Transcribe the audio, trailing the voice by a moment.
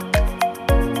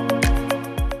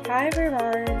Hi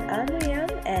everyone, I'm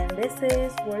Liam and this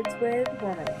is Words with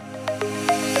Women.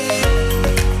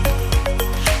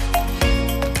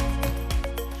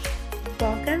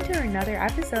 Welcome to another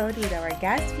episode with our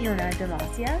guest Fiona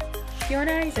Doomasia.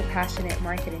 Fiona is a passionate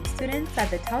marketing student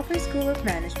at the Telfer School of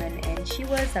Management and she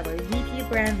was our VP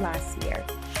brand last year.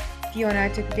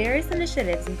 Fiona took various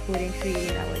initiatives including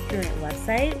creating our current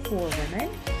website for women.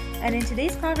 And in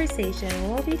today's conversation,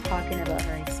 we'll be talking about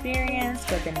her experience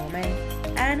within women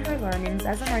and her learnings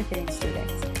as a marketing student.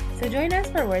 So join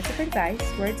us for Words of Advice,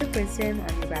 Words of Wisdom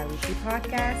on your bi-weekly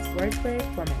podcast, Words with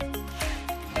Women.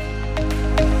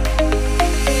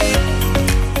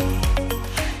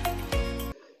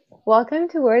 Welcome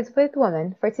to Words with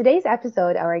Women. For today's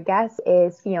episode, our guest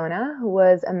is Fiona, who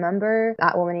was a member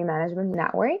at Women in Management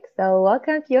Network. So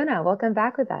welcome, Fiona. Welcome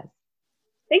back with us.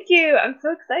 Thank you. I'm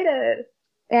so excited.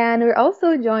 And we're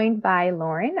also joined by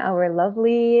Lauren, our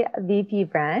lovely VP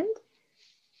brand.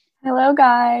 Hello,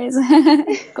 guys.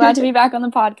 Glad to be back on the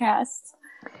podcast.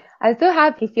 I'm so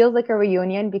happy. It feels like a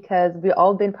reunion because we've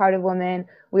all been part of Women.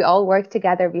 We all worked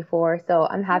together before. So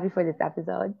I'm happy for this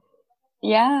episode.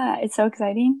 Yeah, it's so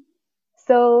exciting.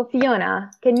 So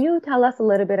Fiona, can you tell us a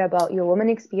little bit about your women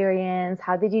experience?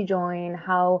 How did you join?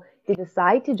 How did you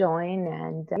decide to join?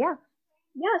 And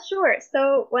Yeah, sure.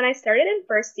 So when I started in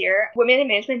first year, Women in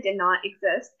Management did not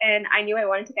exist, and I knew I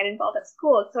wanted to get involved at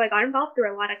school. So I got involved through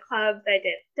a lot of clubs. I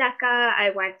did DECA.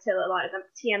 I went to a lot of the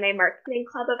TMA marketing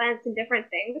club events and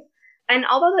different things. And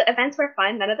although the events were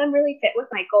fun, none of them really fit with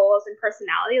my goals and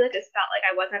personality. Like, just felt like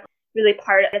I wasn't really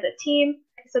part of the team.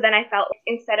 So then I felt like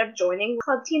instead of joining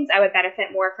club teams, I would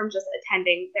benefit more from just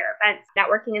attending their events,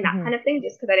 networking and that kind of thing,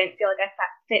 just because I didn't feel like I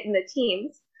fit in the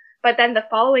teams. But then the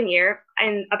following year,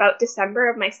 in about December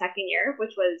of my second year,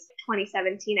 which was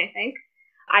 2017, I think,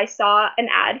 I saw an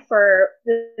ad for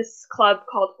this club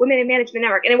called Women in Management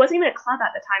Network. And it wasn't even a club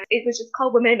at the time. It was just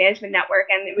called Women in Management Network.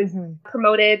 And it was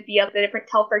promoted via the different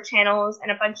Telfer channels.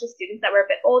 And a bunch of students that were a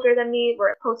bit older than me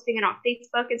were posting it on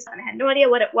Facebook and stuff. And I had no idea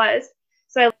what it was.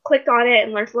 So I clicked on it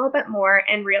and learned a little bit more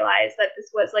and realized that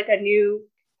this was like a new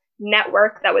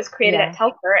network that was created at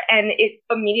Telfer, and it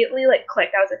immediately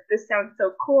clicked. I was like, this sounds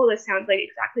so cool. This sounds like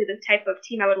exactly the type of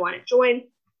team I would want to join.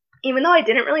 Even though I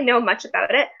didn't really know much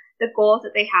about it, the goals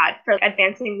that they had for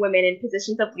advancing women in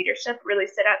positions of leadership really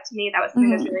stood out to me. That was something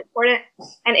that was really important.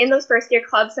 And in those first year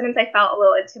clubs, sometimes I felt a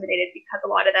little intimidated because a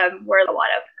lot of them were a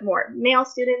lot of more male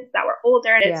students that were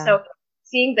older. And so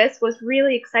seeing this was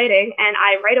really exciting. And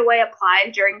I right away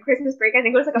applied during Christmas break. I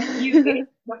think it was like a few days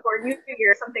before New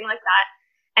Year or something like that.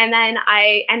 And then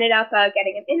I ended up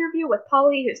getting an interview with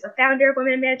Polly, who's the founder of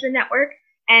Women in Management Network.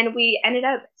 And we ended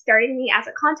up starting me as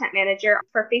a content manager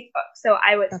for Facebook. So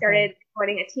I started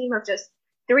joining a team of just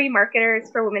 3 marketers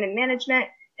for Women in Management.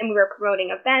 And we were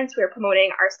promoting events. We were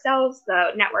promoting ourselves,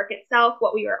 the network itself,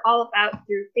 what we were all about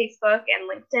through Facebook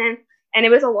and LinkedIn. And it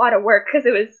was a lot of work because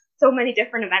it was so many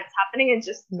different events happening and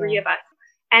just 3 of us.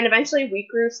 And eventually we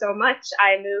grew so much.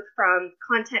 I moved from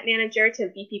content manager to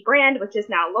VP brand, which is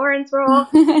now Lauren's role.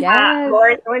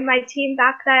 Lauren joined my team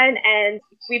back then, and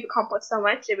we've accomplished so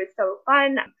much. It was so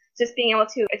fun just being able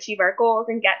to achieve our goals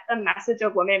and get the message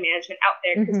of women in management out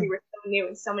there because we were so new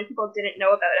and so many people didn't know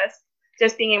about us.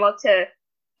 Just being able to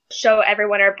show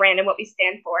everyone our brand and what we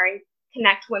stand for and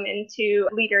connect women to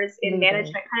leaders in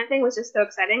management kind of thing was just so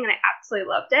exciting, and I absolutely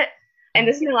loved it. And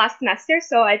this is my last semester,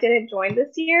 so I didn't join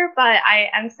this year, but I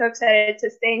am so excited to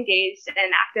stay engaged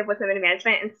and active with Women in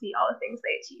Management and see all the things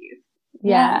they achieve.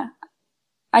 Yeah.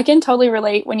 I can totally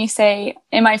relate when you say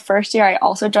in my first year, I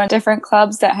also joined different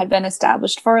clubs that had been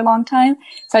established for a long time.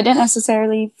 So I didn't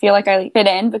necessarily feel like I fit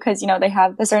in because, they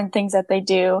have the certain things that they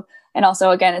do. And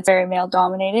also, again, it's very male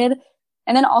dominated.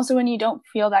 And then also when you don't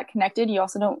feel that connected, you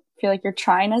also don't feel like you're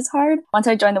trying as hard. Once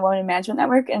I joined the Women in Management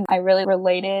Network and I really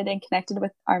related and connected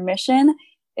with our mission,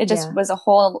 it just was a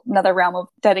whole another realm of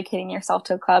dedicating yourself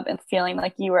to a club and feeling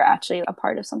like you were actually a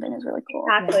part of something is really cool.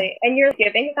 Exactly. And you're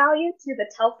giving value to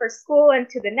the Telfer school and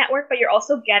to the network, but you're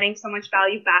also getting so much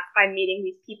value back by meeting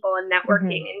these people and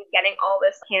networking and getting all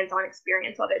this hands-on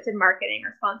experience, whether it's in marketing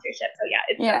or sponsorship. So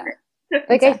it's so great.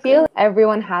 I feel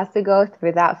everyone has to go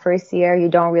through that first year. You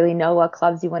don't really know what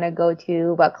clubs you want to go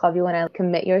to, what club you want to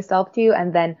commit yourself to.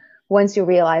 And then once you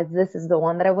realize this is the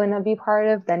one that I want to be part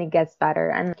of, then it gets better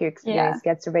and your experience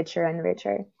gets richer and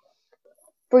richer.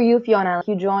 For you, Fiona,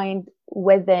 you joined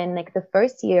within the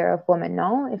first year of Women,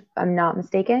 no? If I'm not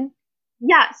mistaken.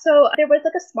 Yeah, so there was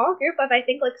a small group of, I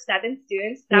think, 7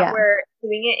 students that were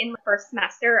doing it in the first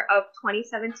semester of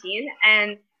 2017.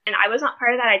 And I was not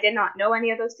part of that. I did not know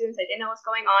any of those students. I didn't know what was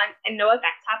going on. And no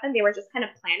events happened. They were just kind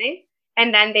of planning.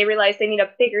 And then they realized they need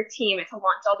a bigger team to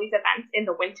launch all these events in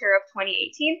the winter of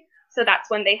 2018. So that's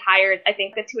when they hired, I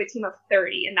think, to a team of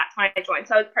 30, and that's when I joined.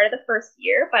 So I was part of the first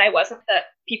year, but I wasn't the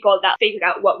people that figured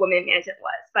out what women management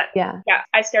was. But yeah,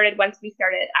 I started once we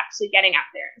started actually getting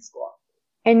out there in school.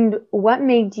 And what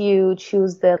made you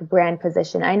choose the brand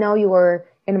position? I know you were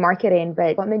in marketing,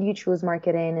 but what made you choose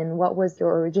marketing, and what was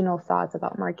your original thoughts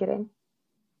about marketing?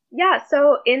 Yeah,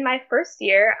 so in my first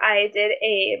year, I did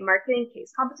a marketing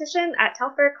case competition at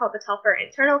Telfer called the Telfer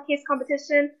Internal Case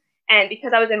Competition. And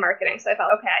because I was in marketing, so I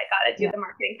felt, okay, I got to do the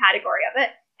marketing category of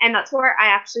it. And that's where I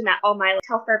actually met all my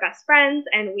Telfer best friends,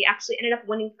 and we actually ended up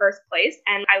winning first place.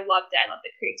 And I loved it. I loved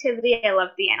the creativity. I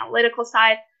loved the analytical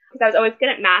side because I was always good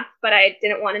at math, but I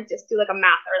didn't want to just do like a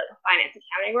math or like a finance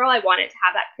accounting role. I wanted to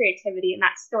have that creativity and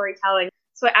that storytelling.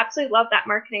 So I absolutely loved that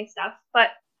marketing stuff. But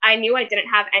I knew I didn't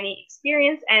have any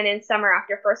experience, and in summer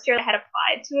after first year, I had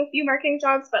applied to a few marketing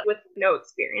jobs, but with no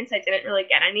experience, I didn't really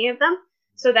get any of them.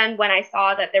 So then when I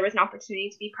saw that there was an opportunity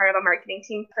to be part of a marketing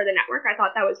team for the network, I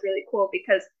thought that was really cool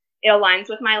because it aligns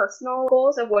with my personal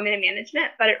goals of women in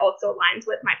management, but it also aligns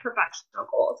with my professional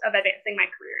goals of advancing my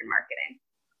career in marketing.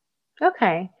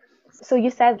 Okay. So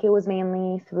you said it was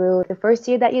mainly through the first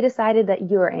year that you decided that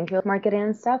you were into marketing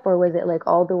and stuff, or was it like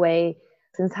all the way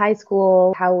since high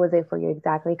school? How was it for you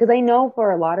exactly? Because I know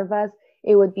for a lot of us,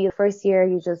 it would be the first year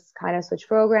you just kind of switch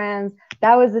programs.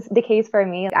 That was the case for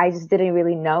me. I just didn't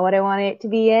really know what I wanted it to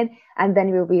be in. And then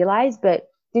you realize, but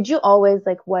did you always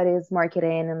like what is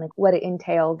marketing and like what it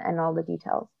entailed and all the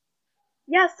details?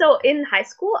 Yeah, so in high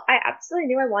school, I absolutely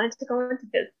knew I wanted to go into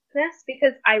business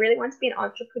because I really wanted to be an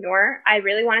entrepreneur. I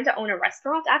really wanted to own a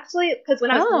restaurant, actually, because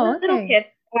when I was a little kid,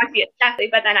 I wanted to be a chef,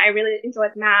 but then I really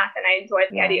enjoyed math and I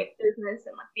enjoyed the idea of business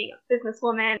and like being a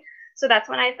businesswoman. So that's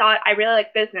when I thought I really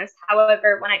like business.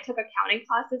 However, when I took accounting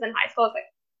classes in high school, I was like,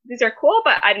 these are cool,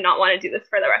 but I did not want to do this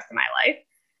for the rest of my life.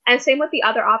 And same with the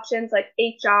other options like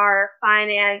HR,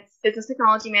 finance, business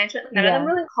technology management. None of them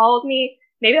really called me.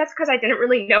 Maybe that's because I didn't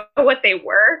really know what they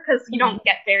were, because you don't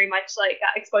get very much like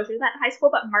exposure to that in high school.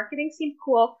 But marketing seemed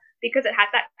cool because it had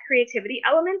that creativity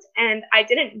element, and I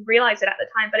didn't realize it at the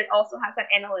time, but it also has that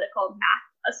analytical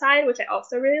math aside, which I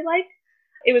also really like.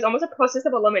 It was almost a process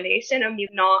of elimination of me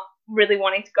not really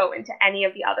wanting to go into any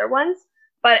of the other ones.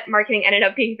 But marketing ended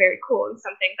up being very cool and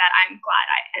something that I'm glad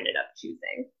I ended up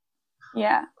choosing.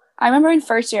 Yeah. I remember in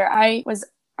first year, I was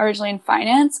originally in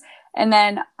finance. And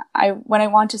then when I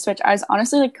wanted to switch, I was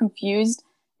honestly like confused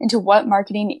into what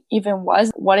marketing even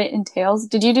was, what it entails.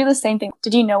 Did you do the same thing?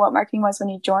 Did you know what marketing was when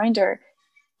you joined, or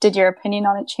did your opinion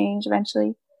on it change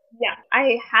eventually? Yeah,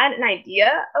 I had an idea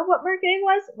of what marketing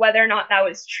was. Whether or not that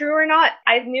was true or not,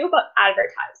 I knew about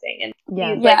advertising and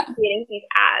creating these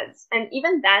ads. And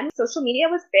even then, social media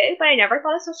was big, but I never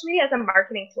thought of social media as a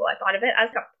marketing tool. I thought of it as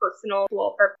a personal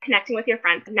tool for connecting with your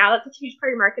friends. Now that's a huge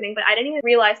part of marketing, but I didn't even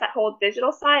realize that whole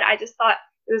digital side. I just thought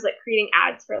it was like creating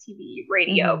ads for TV,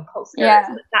 radio, posters,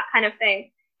 that kind of thing.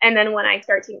 And then when I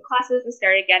started taking classes and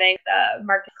started getting the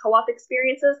market co-op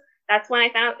experiences, that's when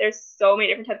I found out there's so many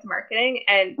different types of marketing,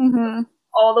 and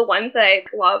all the ones that I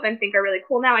love and think are really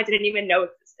cool now, I didn't even know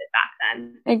existed back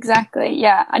then. Exactly.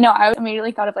 Yeah. I know. I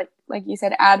immediately thought of like you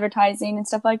said, advertising and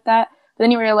stuff like that. But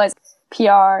then you realize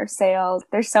PR, sales,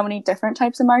 there's so many different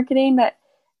types of marketing that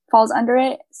falls under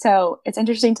it. So it's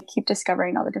interesting to keep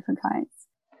discovering all the different kinds.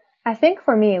 I think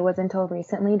for me, it was until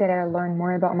recently that I learned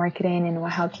more about marketing and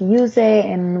how to use it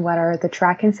and what are the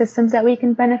tracking systems that we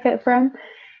can benefit from.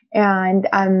 And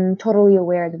I'm totally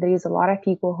aware that there's a lot of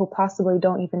people who possibly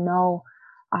don't even know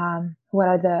what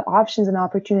are the options and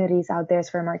opportunities out there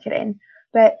for marketing.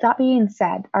 But that being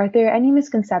said, are there any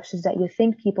misconceptions that you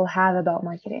think people have about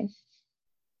marketing?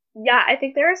 Yeah, I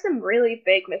think there are some really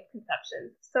big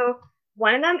misconceptions. So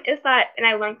one of them is that, and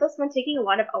I learned this when taking a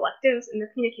lot of electives in the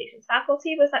communications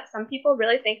faculty, was that some people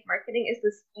really think marketing is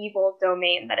this evil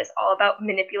domain that is all about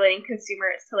manipulating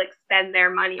consumers to like spend their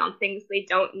money on things they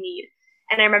don't need.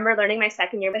 And I remember learning my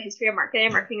second year the history of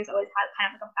marketing. Marketing has always had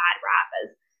kind of like a bad rap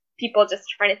as people just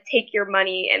trying to take your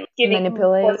money and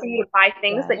forcing you to buy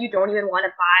things that you don't even want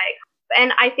to buy.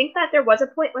 And I think that there was a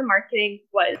point when marketing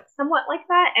was somewhat like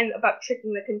that and about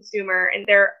tricking the consumer. And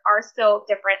there are still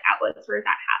different outlets where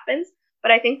that happens.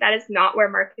 But I think that is not where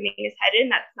marketing is headed,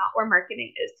 and that's not where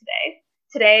marketing is today.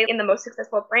 Today, in the most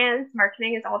successful brands,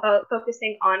 marketing is all about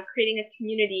focusing on creating a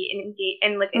community and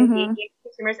engaging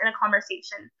consumers in a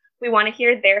conversation. We want to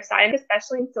hear their side,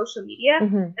 especially in social media.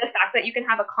 The fact that you can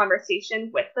have a conversation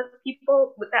with the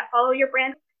people that follow your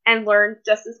brand and learn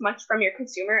just as much from your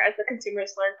consumer as the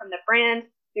consumers learn from the brand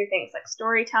through things like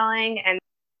storytelling. And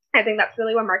I think that's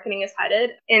really where marketing is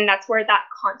headed. And that's where that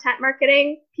content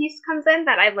marketing piece comes in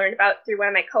that I learned about through one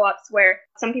of my co-ops, where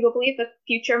some people believe the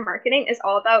future of marketing is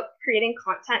all about creating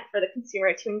content for the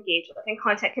consumer to engage with. And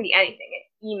content can be anything: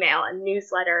 an email, a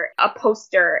newsletter, a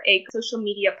poster, a social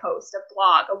media post, a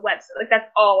blog, a website. Like, that's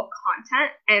all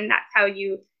content. And that's how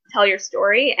you tell your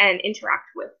story and interact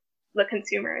with the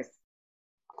consumers.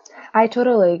 I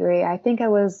totally agree. I think I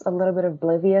was a little bit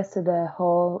oblivious to the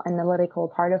whole analytical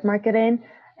part of marketing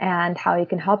and how it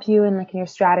can help you in your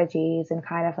strategies and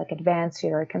kind of advance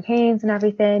your campaigns and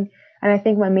everything. And I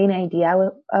think my main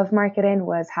idea of marketing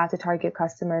was how to target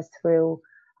customers through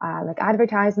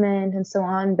advertisement and so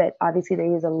on. But obviously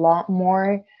there is a lot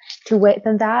more to it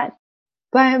than that.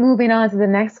 But moving on to the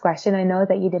next question, I know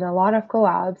that you did a lot of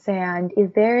co-ops, and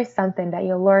is there something that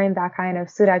you learned that kind of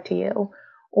stood out to you,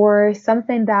 or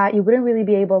something that you wouldn't really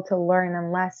be able to learn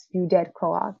unless you did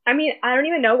co-op? I mean, I don't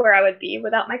even know where I would be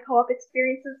without my co-op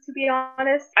experiences, to be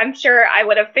honest. I'm sure I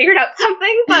would have figured out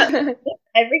something, but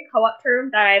every co-op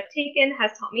term that I've taken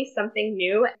has taught me something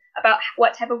new about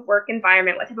what type of work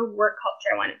environment, what type of work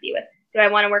culture I want to be with. Do I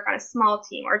want to work on a small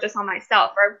team or just on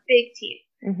myself or a big team?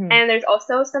 Mm-hmm. And there's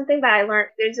also something that I learned.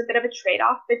 There's a bit of a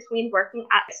trade-off between working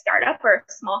at a startup or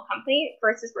a small company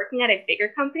versus working at a bigger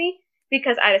company.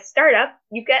 Because at a startup,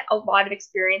 you get a lot of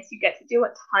experience, you get to do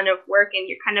a ton of work, and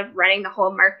you're kind of running the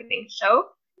whole marketing show.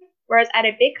 Whereas at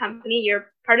a big company, you're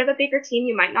part of a bigger team,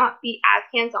 you might not be as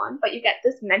hands-on, but you get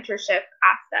this mentorship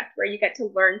aspect where you get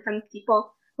to learn from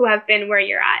people who have been where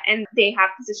you're at, and they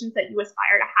have positions that you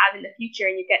aspire to have in the future,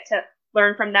 and you get to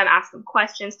learn from them, ask them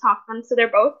questions, talk to them. So they're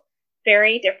both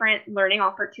very different learning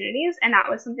opportunities, and that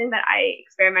was something that I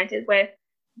experimented with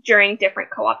during different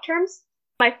co-op terms.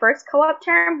 My first co-op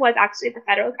term was actually the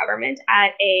federal government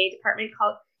at a department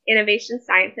called Innovation,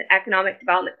 Science, and Economic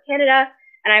Development Canada,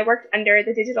 and I worked under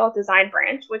the digital design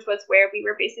branch, which was where we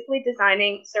were basically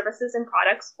designing services and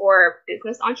products for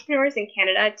business entrepreneurs in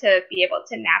Canada to be able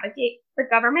to navigate the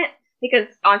government, because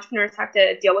entrepreneurs have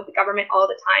to deal with the government all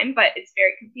the time, but it's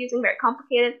very confusing, very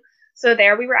complicated. So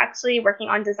there we were actually working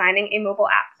on designing a mobile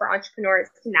app for entrepreneurs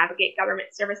to navigate government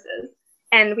services.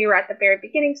 And we were at the very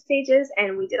beginning stages,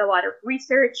 and we did a lot of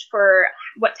research for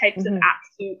what types of apps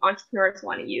do entrepreneurs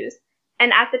want to use.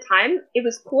 And at the time, it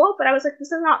was cool, but I was like,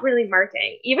 this is not really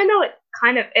marketing, even though it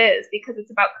kind of is, because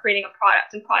it's about creating a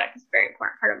product, and product is a very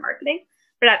important part of marketing.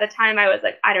 But at the time, I was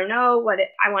like, I don't know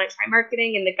I want to try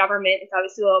marketing, and the government is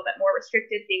obviously a little bit more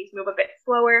restricted. Things move a bit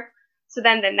slower. So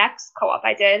then the next co-op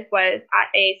I did was at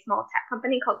a small tech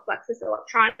company called Flexus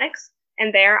Electronics.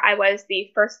 And there I was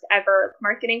the first ever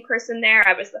marketing person there.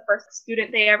 I was the first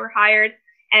student they ever hired.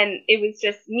 And it was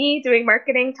just me doing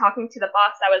marketing, talking to the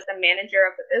boss. I was the manager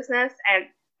of the business, and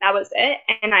that was it.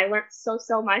 And I learned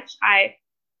so much. I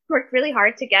worked really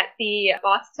hard to get the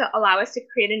boss to allow us to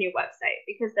create a new website,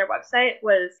 because their website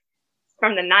was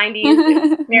from the 90s.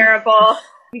 It was terrible.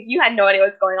 You had no idea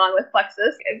what's going on with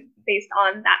Flexus based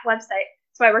on that website.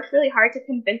 So I worked really hard to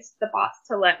convince the boss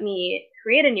to let me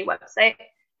create a new website.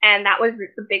 And that was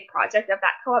the big project of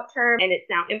that co-op term, and it's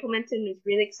now implemented and it's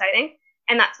really exciting.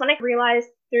 And that's when I realized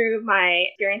through my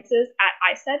experiences at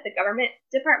ISED, the government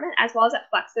department, as well as at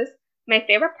Flexus, my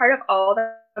favorite part of all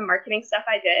the marketing stuff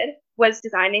I did was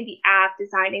designing the app,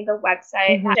 designing the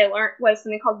website. What I learned was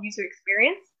something called user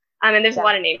experience. And there's a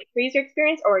lot of names for user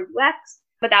experience or UX,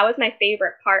 but that was my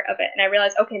favorite part of it. And I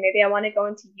realized, okay, maybe I want to go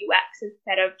into UX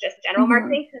instead of just general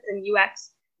marketing, because in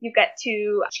UX, you get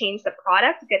to change the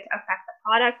product, you get to affect the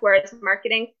product, whereas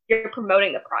marketing, you're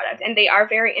promoting the product. And they are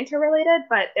very interrelated,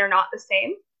 but they're not the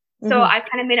same. So I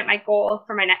kind of made it my goal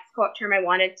for my next co-op term. I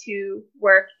wanted to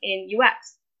work in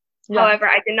UX. However,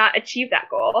 I did not achieve that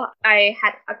goal. I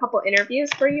had a couple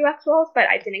interviews for UX roles, but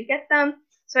I didn't get them.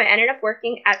 So I ended up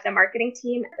working at the marketing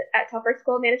team at Telfer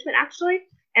School of Management, actually.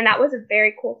 And that was a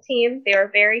very cool team. They were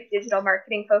very digital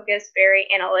marketing focused, very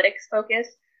analytics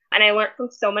focused. And I learned from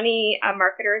so many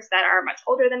marketers that are much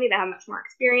older than me, that have much more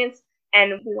experience.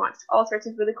 And we launched all sorts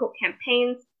of really cool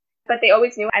campaigns. But they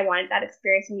always knew I wanted that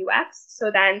experience in UX.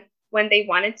 So then when they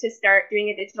wanted to start doing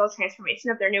a digital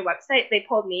transformation of their new website, they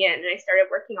pulled me in and I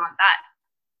started working on that,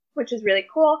 which is really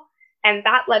cool. And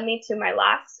that led me to my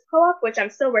last co-op, which I'm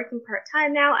still working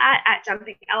part-time now at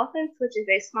Jumping Elephants, which is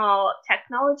a small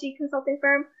technology consulting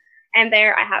firm. And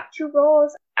there I have two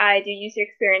roles. I do user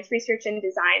experience research and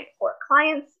design for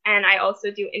clients, and I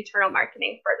also do internal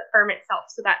marketing for the firm itself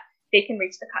so that they can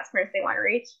reach the customers they want to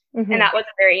reach. And that was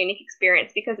a very unique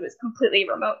experience because it was completely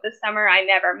remote this summer. I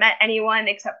never met anyone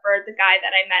except for the guy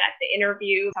that I met at the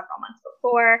interview several months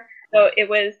before. So it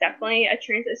was definitely a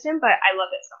transition, but I love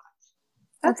it so much.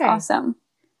 That's awesome.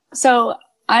 So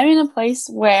I'm in a place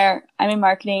where I'm in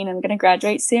marketing. I'm going to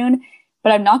graduate soon,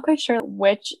 but I'm not quite sure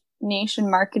which niche in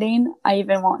marketing I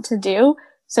even want to do.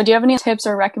 So do you have any tips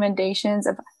or recommendations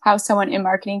of how someone in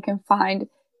marketing can find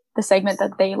the segment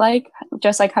that they like,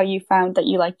 just like how you found that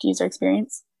you liked user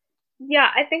experience? Yeah,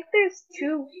 I think there's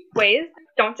two ways.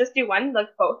 Don't just do one, like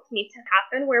both need to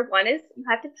happen, where one is you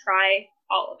have to try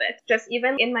all of it. Just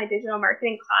even in my digital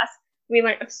marketing class, we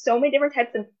learned of so many different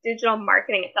types of digital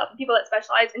marketing itself, people that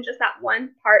specialize in just that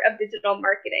one part of digital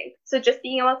marketing. So just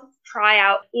being able to try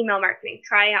out email marketing,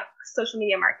 try out social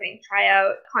media marketing, try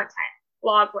out content,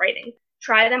 blog writing,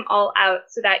 try them all out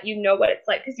so that you know what it's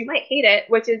like, because you might hate it,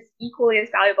 which is equally as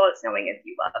valuable as knowing if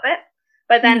you love it.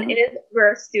 But then it is,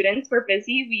 we're students, we're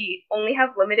busy, we only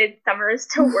have limited summers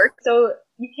to work, so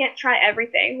you can't try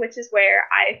everything, which is where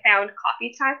I found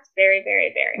coffee chats very,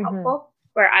 very, very helpful,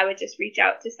 where I would just reach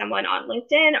out to someone on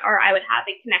LinkedIn, or I would have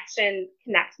a connection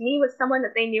connect me with someone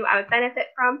that they knew I would benefit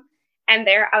from. And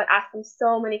there I would ask them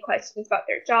so many questions about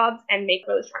their jobs and make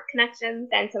really strong connections.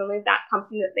 And suddenly that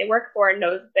company that they work for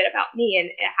knows a bit about me, and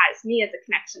it has me as a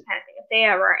connection kind of thing if they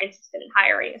ever are interested in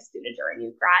hiring a student or a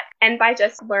new grad. And by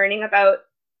just learning about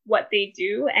what they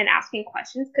do and asking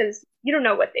questions, because you don't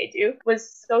know what they do,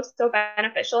 was so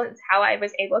beneficial. It's how I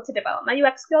was able to develop my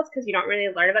UX skills, because you don't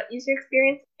really learn about user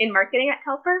experience in marketing at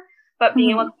Telfer. But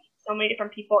being able to meet so many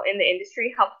different people in the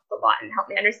industry helped a lot and helped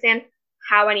me understand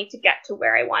how I need to get to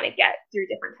where I want to get through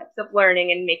different types of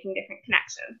learning and making different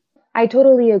connections. I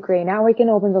totally agree. Networking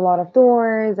opens a lot of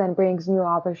doors and brings new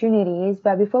opportunities.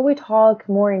 But before we talk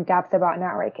more in depth about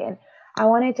networking, I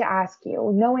wanted to ask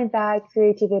you, knowing that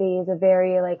creativity is a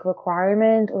very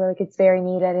requirement, or it's very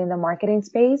needed in the marketing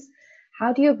space,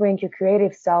 how do you bring your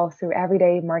creative self through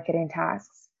everyday marketing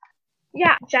tasks?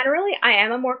 Yeah, generally I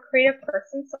am a more creative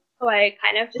person, so I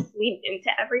kind of just lean into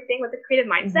everything with a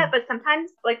creative mindset. But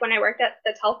sometimes, like when I worked at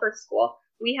the Telfer school,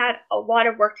 we had a lot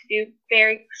of work to do,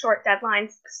 very short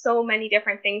deadlines, so many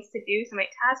different things to do, so many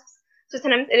tasks. So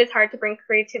sometimes it is hard to bring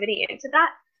creativity into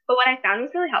that. But what I found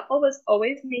was really helpful was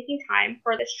always making time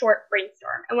for the short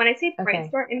brainstorm. And when I say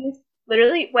brainstorm, it means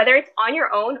literally, whether it's on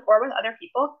your own or with other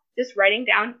people, just writing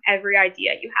down every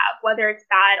idea you have, whether it's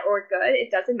bad or good,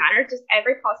 it doesn't matter. Just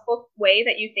every possible way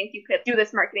that you think you could do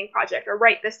this marketing project or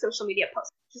write this social media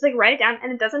post. Just write it down,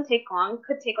 and it doesn't take long. It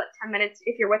could take 10 minutes.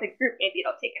 If you're with a group, maybe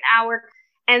it'll take an hour.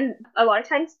 And a lot of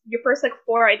times your first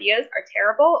 4 ideas are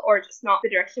terrible or just not the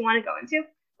direction you want to go into.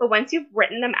 But once you've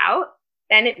written them out,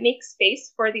 then it makes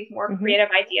space for these more creative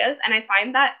ideas. And I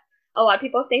find that a lot of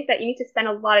people think that you need to spend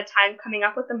a lot of time coming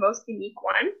up with the most unique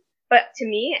one. But to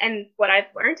me, and what I've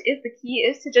learned, is the key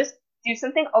is to just do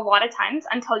something a lot of times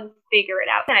until you figure it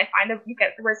out. And I find that you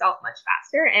get the result much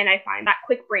faster. And I find that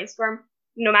quick brainstorm,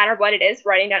 no matter what it is,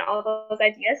 writing down all those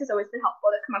ideas has always been helpful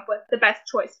to come up with the best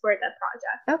choice for the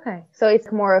project. Okay. So it's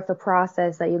more of a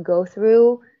process that you go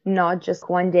through, not just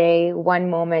one day, one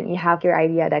moment, you have your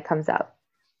idea that comes up.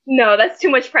 No, that's too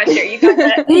much pressure. You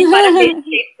gotta make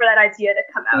space for that idea to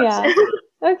come out. Yeah.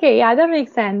 Okay, yeah, that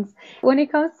makes sense. When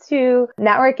it comes to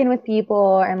networking with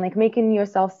people and making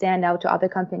yourself stand out to other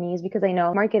companies, because I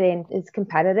know marketing is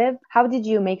competitive, how did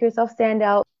you make yourself stand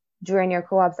out during your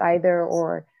co-ops either,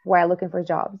 or while looking for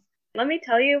jobs? Let me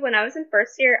tell you, when I was in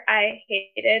first year, I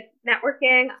hated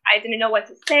networking. I didn't know what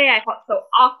to say. I felt so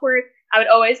awkward. I would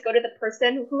always go to the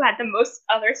person who had the most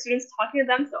other students talking to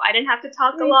them, so I didn't have to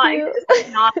talk a lot. I could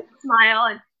just nod, smile,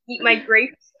 and eat my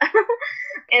grapes.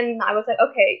 And I was like,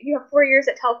 okay, you have 4 years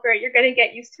at Telfer. You're going to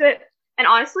get used to it. And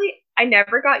honestly, I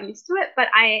never got used to it, but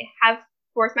I have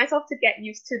forced myself to get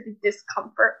used to the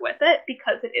discomfort with it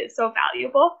because it is so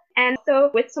valuable. And so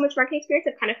with so much marketing experience,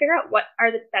 I've kind of figured out what are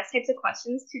the best types of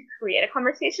questions to create a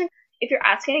conversation. If you're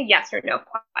asking a yes or no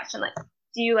question, like,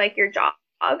 do you like your job?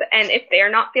 And if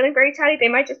they're not feeling very chatty, they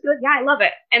might just be like, yeah, I love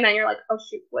it. And then you're like, oh,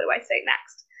 shoot, what do I say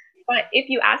next? But if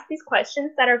you ask these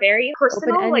questions that are very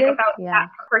personal, open-ended, about that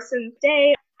person's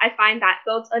day, I find that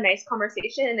builds a nice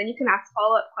conversation, and then you can ask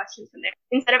follow-up questions from there.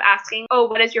 Instead of asking, oh,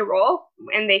 what is your role?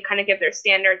 And they kind of give their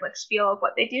standard spiel of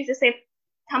what they do, just say,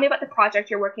 tell me about the project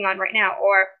you're working on right now,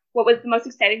 or what was the most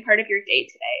exciting part of your day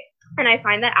today? And I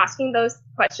find that asking those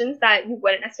questions that you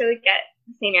wouldn't necessarily get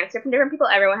the same answer from different people,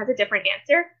 everyone has a different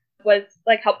answer, was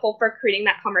helpful for creating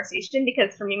that conversation,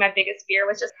 because for me, my biggest fear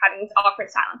was just having these awkward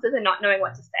silences and not knowing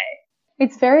what to say.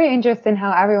 It's very interesting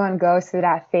how everyone goes through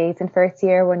that phase in first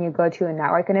year. When you go to a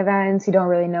networking event, you don't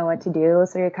really know what to do.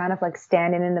 So you're kind of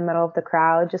standing in the middle of the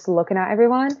crowd, just looking at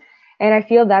everyone. And I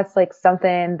feel that's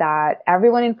something that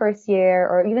everyone in first year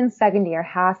or even second year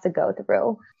has to go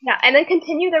through. Yeah, and then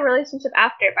continue the relationship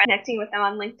after by connecting with them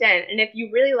on LinkedIn. And if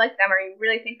you really like them or you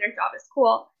really think their job is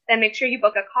cool, then make sure you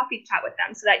book a coffee chat with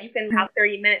them so that you can have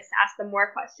 30 minutes to ask them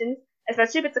more questions,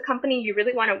 especially if it's a company you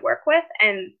really want to work with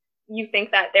and you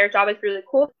think that their job is really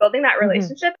cool. Building that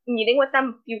relationship, meeting with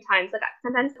them a few times, like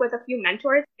sometimes with a few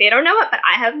mentors, they don't know it, but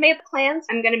I have made plans.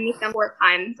 I'm going to meet them 4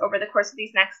 times over the course of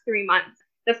these next 3 months.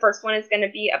 The first one is going to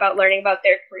be about learning about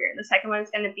their career. The second one is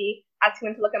going to be asking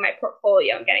them to look at my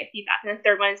portfolio and getting feedback. And the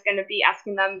third one is going to be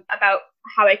asking them about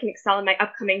how I can excel in my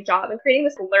upcoming job. And creating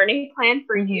this learning plan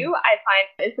for you, I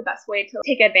find is the best way to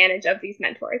take advantage of these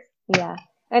mentors. Yeah.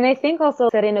 And I think also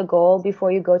setting a goal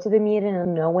before you go to the meeting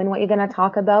and knowing what you're going to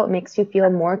talk about makes you feel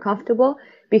more comfortable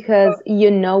because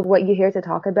you know what you're here to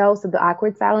talk about. So the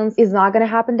awkward silence is not going to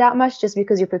happen that much just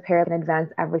because you prepared in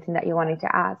advance everything that you're wanting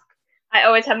to ask. I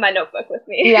always have my notebook with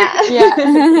me.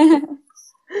 Yeah.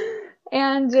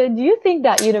 And do you think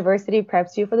that university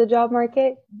preps you for the job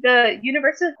market? The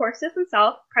university courses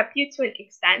themselves prep you to an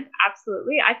extent,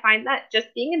 absolutely. I find that just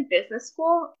being in business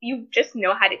school, you just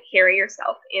know how to carry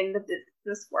yourself in the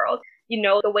business world. You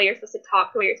know the way you're supposed to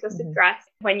talk, the way you're supposed to dress,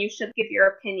 when you should give your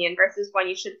opinion versus when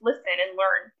you should listen and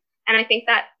learn. And I think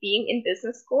that being in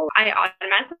business school, I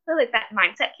automatically feel like that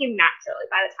mindset came naturally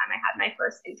by the time I had my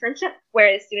first internship,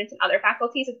 whereas students in other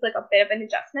faculties, it's like a bit of an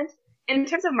adjustment. In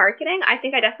terms of marketing, I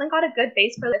think I definitely got a good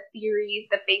base for the theories,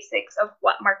 the basics of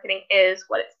what marketing is,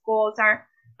 what its goals are.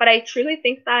 But I truly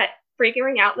think that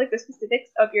figuring out like the specifics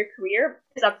of your career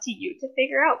is up to you to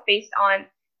figure out based on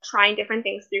trying different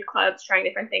things through clubs, trying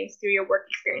different things through your work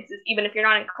experiences. Even if you're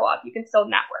not in co-op, you can still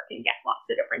network and get lots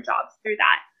of different jobs through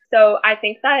that. So I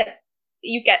think that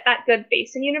you get that good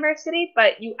base in university,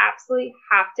 but you absolutely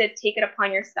have to take it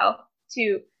upon yourself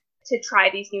to try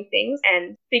these new things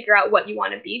and figure out what you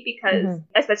want to be, because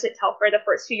especially at Telfer, the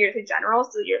first 2 years of general,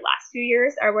 so your last 2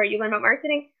 years are where you learn about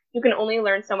marketing. You can only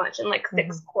learn so much in like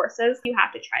 6 courses. You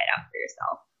have to try it out for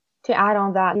yourself. To add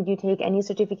on that, did you take any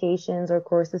certifications or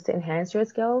courses to enhance your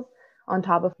skills on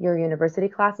top of your university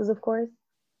classes, of course?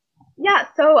 Yeah,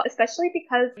 so especially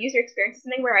because user experience is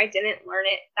something where I didn't learn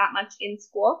it that much in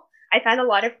school, I found a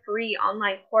lot of free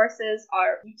online courses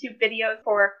or YouTube videos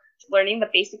for learning the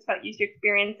basics about user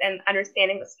experience and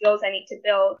understanding the skills I need to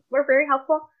build were very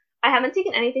helpful. I haven't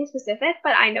taken anything specific,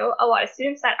 but I know a lot of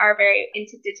students that are very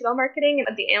into digital marketing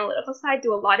and the analytical side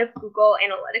do a lot of Google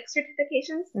Analytics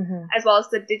certifications, as well as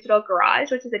the Digital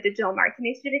Garage, which is a digital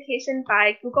marketing certification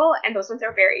by Google, and those ones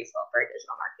are very useful for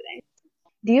digital marketing.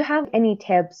 Do you have any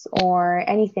tips or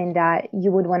anything that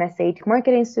you would want to say to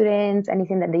marketing students,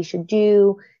 anything that they should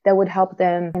do that would help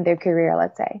them in their career,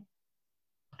 let's say?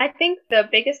 I think the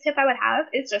biggest tip I would have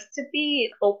is just to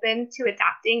be open to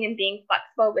adapting and being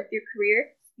flexible with your career.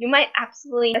 You might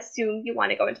absolutely assume you want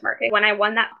to go into marketing. When I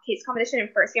won that case competition in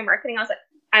first year marketing, I was like,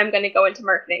 I'm going to go into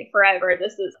marketing forever.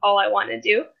 This is all I want to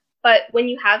do. But when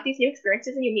you have these new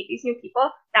experiences and you meet these new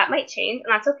people, that might change,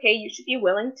 and that's okay. You should be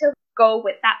willing to go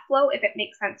with that flow if it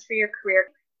makes sense for your career.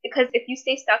 Because if you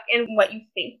stay stuck in what you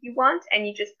think you want and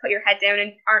you just put your head down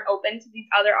and aren't open to these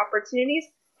other opportunities,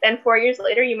 then 4 years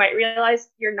later, you might realize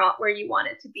you're not where you want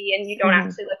it to be and you don't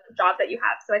actually like the job that you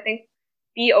have. So I think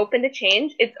be open to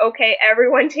change. It's okay.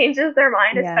 Everyone changes their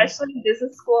mind, especially in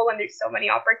business school when there's so many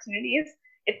opportunities.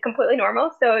 It's completely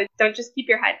normal. So don't just keep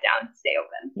your head down. Stay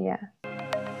open. Yeah.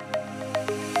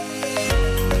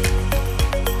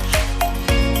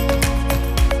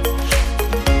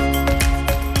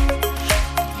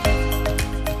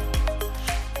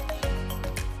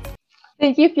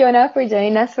 Thank you, Fiona, for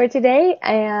joining us for today.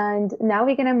 And now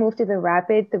we're going to move to the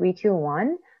rapid 3, 2,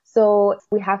 1. So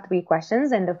we have 3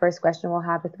 questions, and the first question will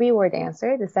have a 3-word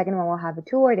answer. The second one will have a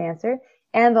 2-word answer,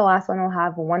 and the last one will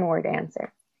have a 1-word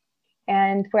answer.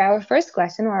 And for our first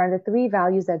question, what are the 3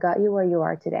 values that got you where you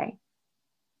are today?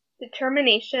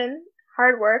 Determination,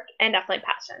 hard work, and definitely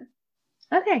passion.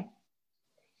 Okay.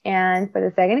 And for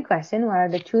the second question, what are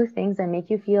the 2 things that make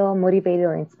you feel motivated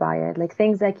or inspired? Like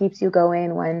things that keeps you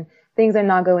going when things are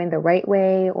not going the right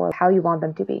way or how you want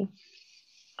them to be?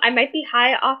 I might be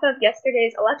high off of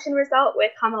yesterday's election result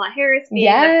with Kamala Harris being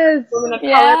the woman of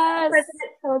color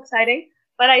president. So exciting.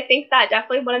 But I think that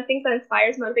definitely one of the things that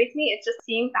inspires, motivates me is just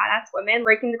seeing badass women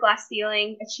breaking the glass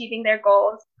ceiling, achieving their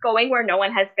goals, going where no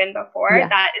one has been before.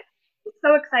 That is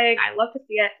so exciting. I love to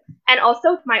see it. And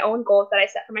also my own goals that I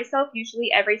set for myself,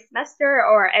 usually every semester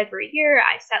or every year,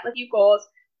 I set a few goals,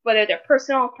 whether they're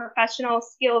personal, professional,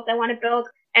 skills I want to build,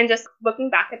 and just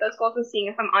looking back at those goals and seeing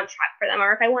if I'm on track for them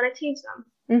or if I want to change them.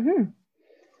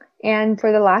 And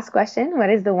for the last question, what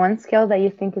is the one skill that you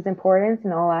think is important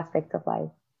in all aspects of life?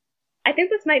 I think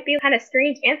this might be a kind of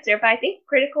strange answer, but I think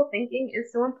critical thinking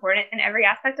is so important in every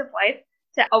aspect of life,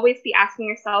 to always be asking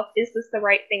yourself, is this the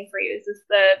right thing for you? Is this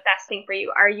the best thing for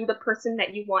you? Are you the person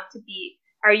that you want to be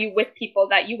are you with people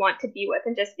that you want to be with?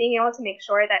 And just being able to make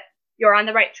sure that you're on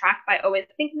the right track by always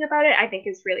thinking about it, I think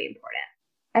is really important.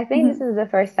 I think this is the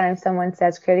first time someone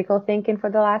says critical thinking for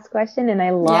the last question, and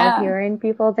I love hearing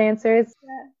people's answers.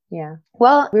 Yeah.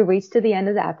 Well, we reached to the end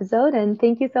of the episode, and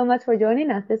thank you so much for joining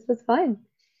us. This was fun.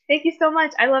 Thank you so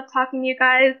much. I love talking to you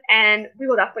guys, and we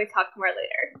will definitely talk more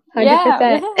later.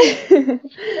 100%. Yeah.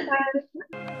 Bye.